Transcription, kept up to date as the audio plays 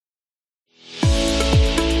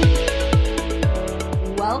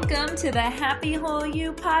Welcome to the Happy Whole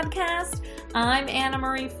You podcast. I'm Anna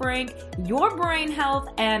Marie Frank, your brain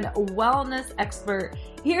health and wellness expert.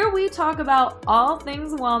 Here we talk about all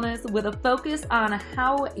things wellness with a focus on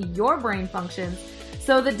how your brain functions.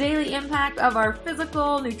 So the daily impact of our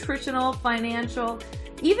physical, nutritional, financial,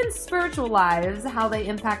 even spiritual lives, how they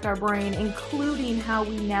impact our brain, including how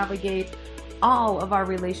we navigate all of our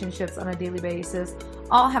relationships on a daily basis,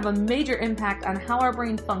 all have a major impact on how our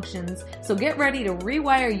brain functions. So get ready to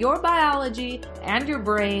rewire your biology and your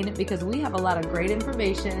brain because we have a lot of great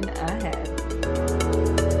information ahead.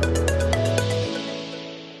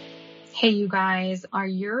 Hey, you guys, are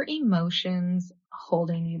your emotions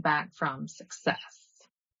holding you back from success?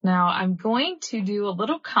 Now, I'm going to do a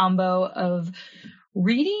little combo of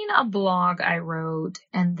reading a blog I wrote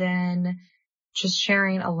and then just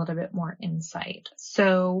sharing a little bit more insight.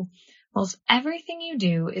 So most everything you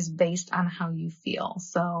do is based on how you feel.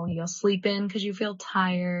 So you'll sleep in because you feel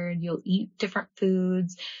tired. You'll eat different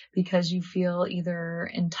foods because you feel either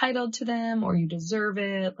entitled to them or you deserve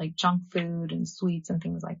it, like junk food and sweets and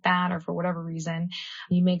things like that, or for whatever reason.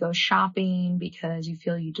 You may go shopping because you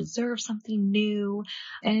feel you deserve something new,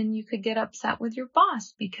 and you could get upset with your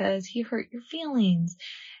boss because he hurt your feelings.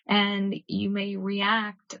 And you may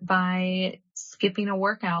react by skipping a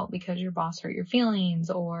workout because your boss hurt your feelings,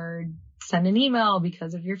 or send an email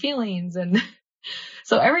because of your feelings. And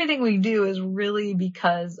so everything we do is really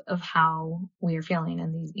because of how we are feeling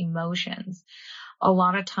and these emotions. A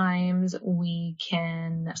lot of times we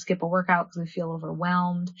can skip a workout because we feel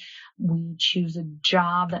overwhelmed. We choose a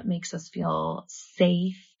job that makes us feel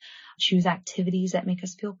safe. Choose activities that make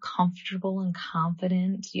us feel comfortable and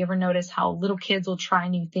confident. You ever notice how little kids will try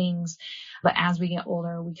new things, but as we get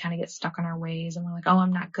older, we kind of get stuck in our ways and we're like, oh,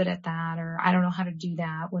 I'm not good at that, or I don't know how to do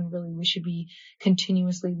that, when really we should be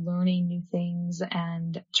continuously learning new things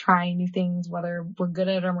and trying new things, whether we're good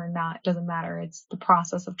at them or not, doesn't matter. It's the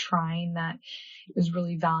process of trying that is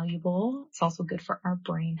really valuable. It's also good for our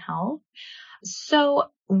brain health. So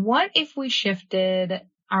what if we shifted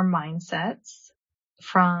our mindsets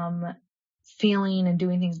from feeling and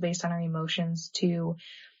doing things based on our emotions to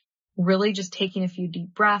really just taking a few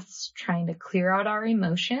deep breaths, trying to clear out our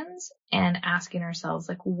emotions and asking ourselves,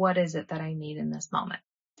 like, what is it that I need in this moment?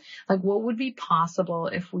 Like, what would be possible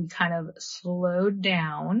if we kind of slowed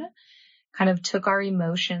down, kind of took our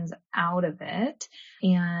emotions out of it,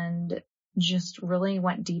 and just really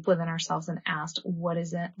went deep within ourselves and asked, what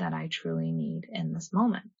is it that I truly need in this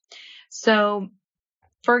moment? So,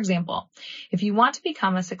 for example, if you want to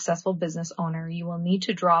become a successful business owner, you will need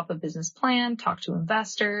to draw up a business plan, talk to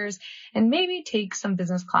investors, and maybe take some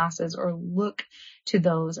business classes or look to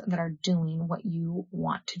those that are doing what you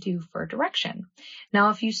want to do for direction.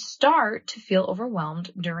 Now, if you start to feel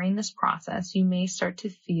overwhelmed during this process, you may start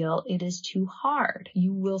to feel it is too hard.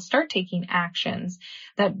 You will start taking actions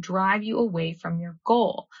that drive you away from your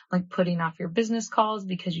goal, like putting off your business calls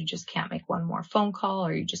because you just can't make one more phone call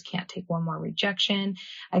or you just can't take one more rejection.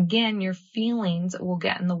 Again, your feelings will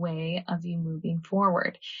get in the way of you moving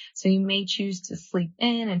forward. So you may choose to sleep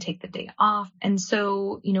in and take the day off. And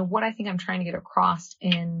so, what I think I'm trying to get across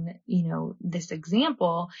in, this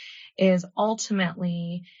example is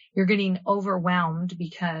ultimately you're getting overwhelmed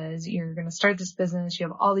because you're going to start this business. You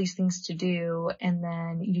have all these things to do, and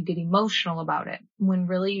then you get emotional about it, when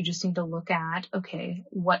really you just need to look at, okay,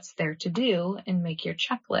 what's there to do, and make your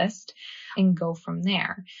checklist and go from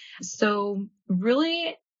there. So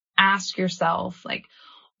really ask yourself, like,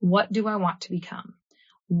 what do I want to become?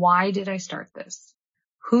 Why did I start this?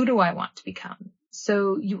 Who do I want to become?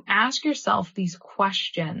 So you ask yourself these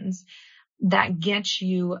questions that get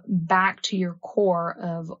you back to your core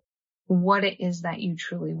of what it is that you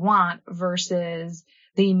truly want versus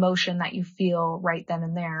the emotion that you feel right then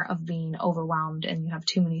and there of being overwhelmed and you have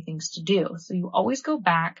too many things to do. So you always go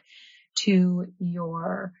back to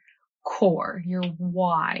your core, your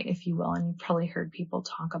why, if you will. And you've probably heard people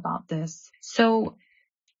talk about this. So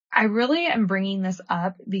I really am bringing this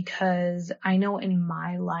up because I know in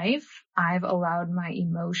my life, I've allowed my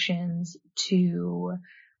emotions to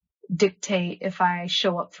dictate if I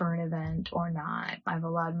show up for an event or not. I've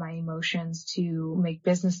allowed my emotions to make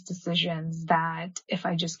business decisions that if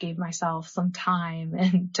I just gave myself some time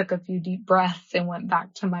and took a few deep breaths and went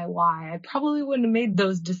back to my why, I probably wouldn't have made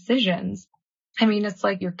those decisions. I mean, it's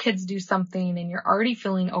like your kids do something and you're already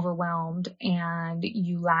feeling overwhelmed and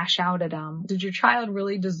you lash out at them. Did your child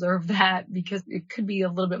really deserve that? Because it could be a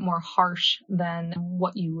little bit more harsh than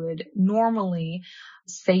what you would normally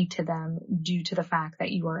say to them due to the fact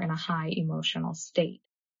that you are in a high emotional state.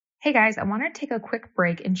 Hey guys, I want to take a quick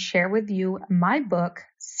break and share with you my book,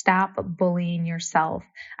 Stop bullying yourself.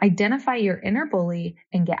 Identify your inner bully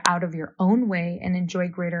and get out of your own way and enjoy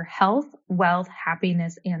greater health, wealth,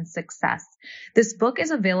 happiness, and success. This book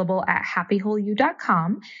is available at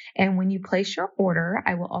happywholeyou.com. And when you place your order,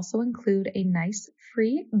 I will also include a nice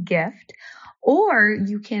free gift. Or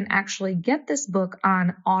you can actually get this book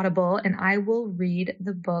on Audible and I will read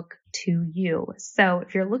the book to you. So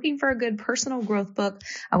if you're looking for a good personal growth book,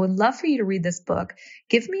 I would love for you to read this book.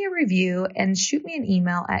 Give me a review and shoot me an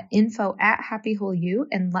email at info@happywholeyou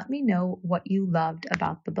and let me know what you loved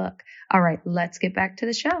about the book. All right, let's get back to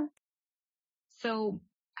the show. So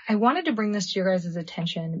I wanted to bring this to your guys'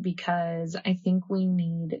 attention because I think we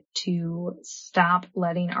need to stop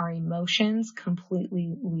letting our emotions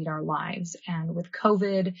completely lead our lives. And with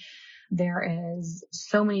COVID, there is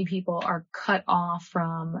so many people are cut off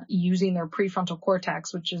from using their prefrontal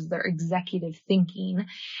cortex, which is their executive thinking,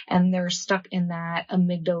 and they're stuck in that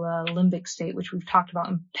amygdala limbic state, which we've talked about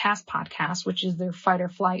in past podcasts, which is their fight or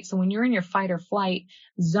flight. So when you're in your fight or flight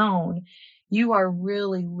zone, you are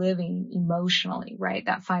really living emotionally, right?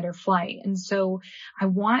 That fight or flight. And so I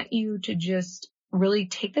want you to just really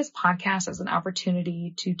take this podcast as an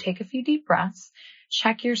opportunity to take a few deep breaths,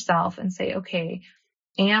 check yourself and say, okay,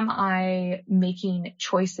 am I making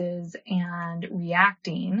choices and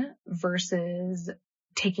reacting versus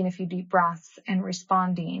taking a few deep breaths and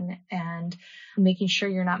responding and making sure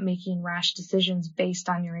you're not making rash decisions based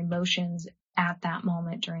on your emotions at that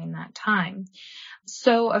moment during that time.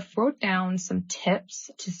 So I wrote down some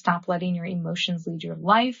tips to stop letting your emotions lead your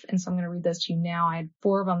life. And so I'm going to read those to you now. I had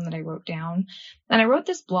 4 of them that I wrote down. And I wrote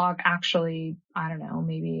this blog actually, I don't know,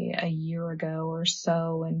 maybe a year ago or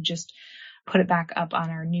so, and just put it back up on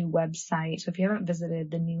our new website. So if you haven't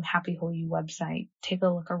visited the new Happy Whole You website, take a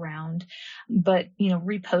look around. But,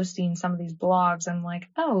 reposting some of these blogs, I'm like,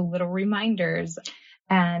 oh, little reminders.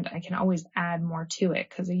 And I can always add more to it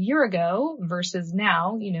because a year ago versus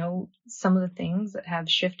now, some of the things that have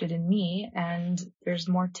shifted in me, and there's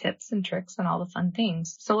more tips and tricks and all the fun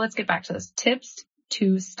things. So let's get back to this. Tips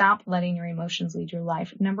to stop letting your emotions lead your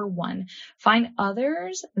life. Number 1, find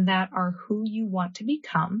others that are who you want to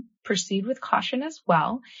become. Proceed with caution as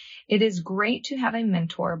well. It is great to have a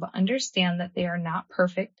mentor, but understand that they are not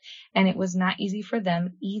perfect and it was not easy for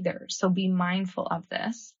them either. So be mindful of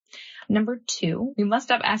this. Number 2, we must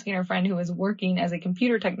stop asking our friend who is working as a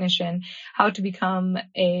computer technician how to become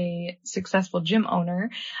a successful gym owner.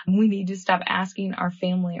 We need to stop asking our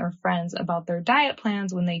family or friends about their diet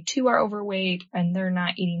plans when they too are overweight and they're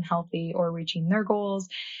not eating healthy or reaching their goals.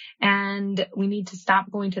 And we need to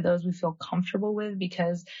stop going to those we feel comfortable with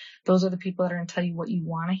because those are the people that are going to tell you what you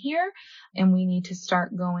want to hear. And we need to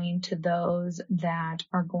start going to those that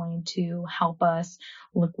are going to help us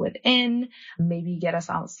look within, maybe get us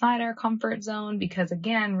outside our comfort zone. Because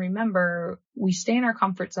again, remember, we stay in our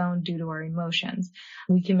comfort zone due to our emotions.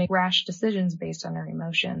 We can make rash decisions based on our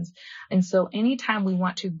emotions. And so anytime we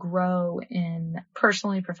want to grow in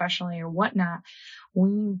personally, professionally, or whatnot, we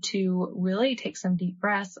need to really take some deep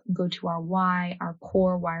breaths, go to our why, our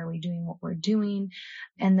core. Why are we doing what we're doing?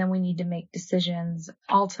 And then we need to make decisions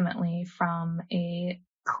ultimately from a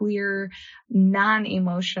clear,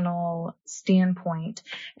 non-emotional standpoint.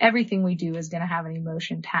 Everything we do is going to have an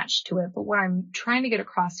emotion attached to it. But what I'm trying to get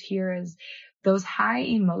across here is those high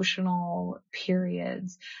emotional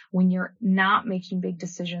periods when you're not making big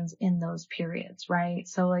decisions in those periods, right?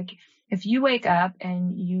 So like if you wake up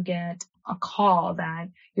and you get a call that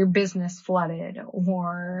your business flooded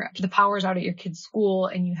or the power's out at your kid's school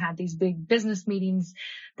and you had these big business meetings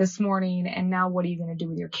this morning, and now what are you going to do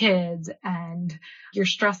with your kids? And your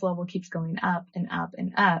stress level keeps going up and up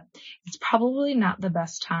and up. It's probably not the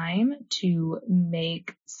best time to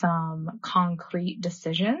make some concrete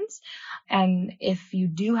decisions. And if you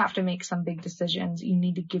do have to make some big decisions, you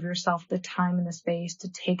need to give yourself the time and the space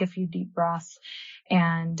to take a few deep breaths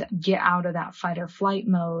and get out of that fight or flight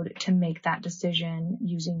mode to make that decision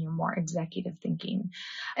using your more executive thinking.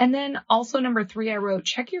 And then also number 3, I wrote,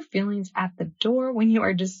 check your feelings at the door when you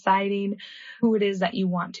are deciding who it is that you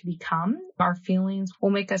want to become. Our feelings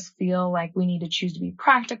will make us feel like we need to choose to be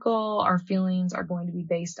practical. Our feelings are going to be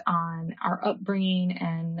based on our upbringing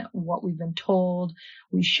and what we've been told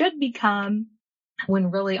we should become,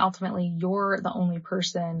 when really ultimately you're the only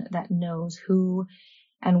person that knows who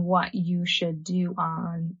and what you should do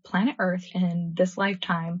on planet Earth in this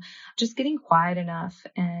lifetime, just getting quiet enough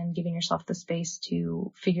and giving yourself the space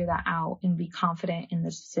to figure that out and be confident in the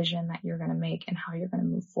decision that you're going to make and how you're going to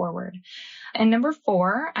move forward. And number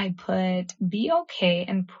 4, I put be okay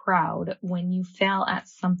and proud when you fail at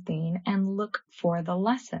something and look for the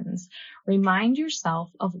lessons. Remind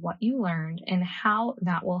yourself of what you learned and how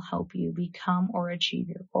that will help you become or achieve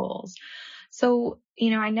your goals. So,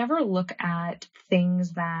 I never look at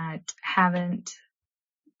things that haven't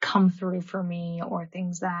come through for me or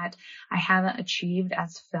things that I haven't achieved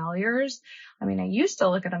as failures. I used to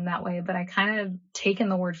look at them that way, but I kind of taken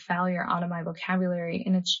the word failure out of my vocabulary,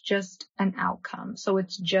 and it's just an outcome. So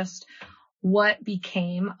it's just what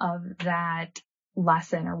became of that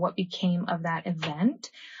lesson or what became of that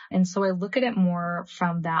event. And so I look at it more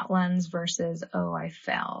from that lens versus, oh, I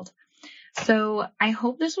failed. So I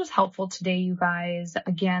hope this was helpful today, you guys.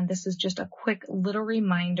 Again, this is just a quick little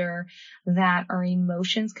reminder that our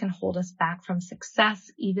emotions can hold us back from success,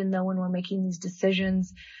 even though when we're making these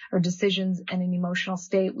decisions in an emotional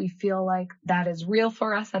state, we feel like that is real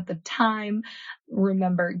for us at the time.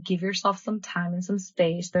 Remember, give yourself some time and some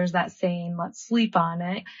space. There's that saying, let's sleep on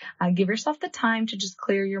it. Give yourself the time to just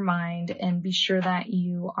clear your mind and be sure that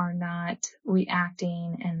you are not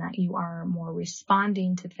reacting and that you are more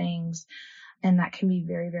responding to things. And that can be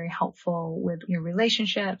very, very helpful with your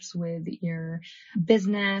relationships, with your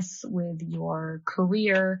business, with your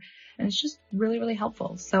career. And it's just really, really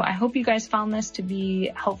helpful. So I hope you guys found this to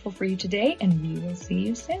be helpful for you today, and we will see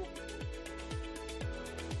you soon.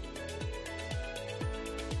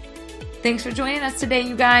 Thanks for joining us today,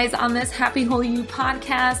 you guys, on this Happy Whole You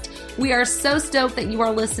podcast. We are so stoked that you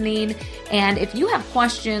are listening. And if you have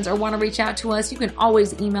questions or want to reach out to us, you can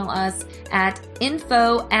always email us at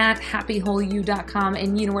info@happywholeyou.com.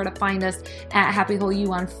 And you know where to find us at Happy Whole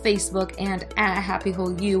You on Facebook and at Happy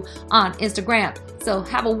Whole You on Instagram. So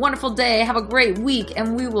have a wonderful day. Have a great week,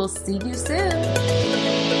 and we will see you soon.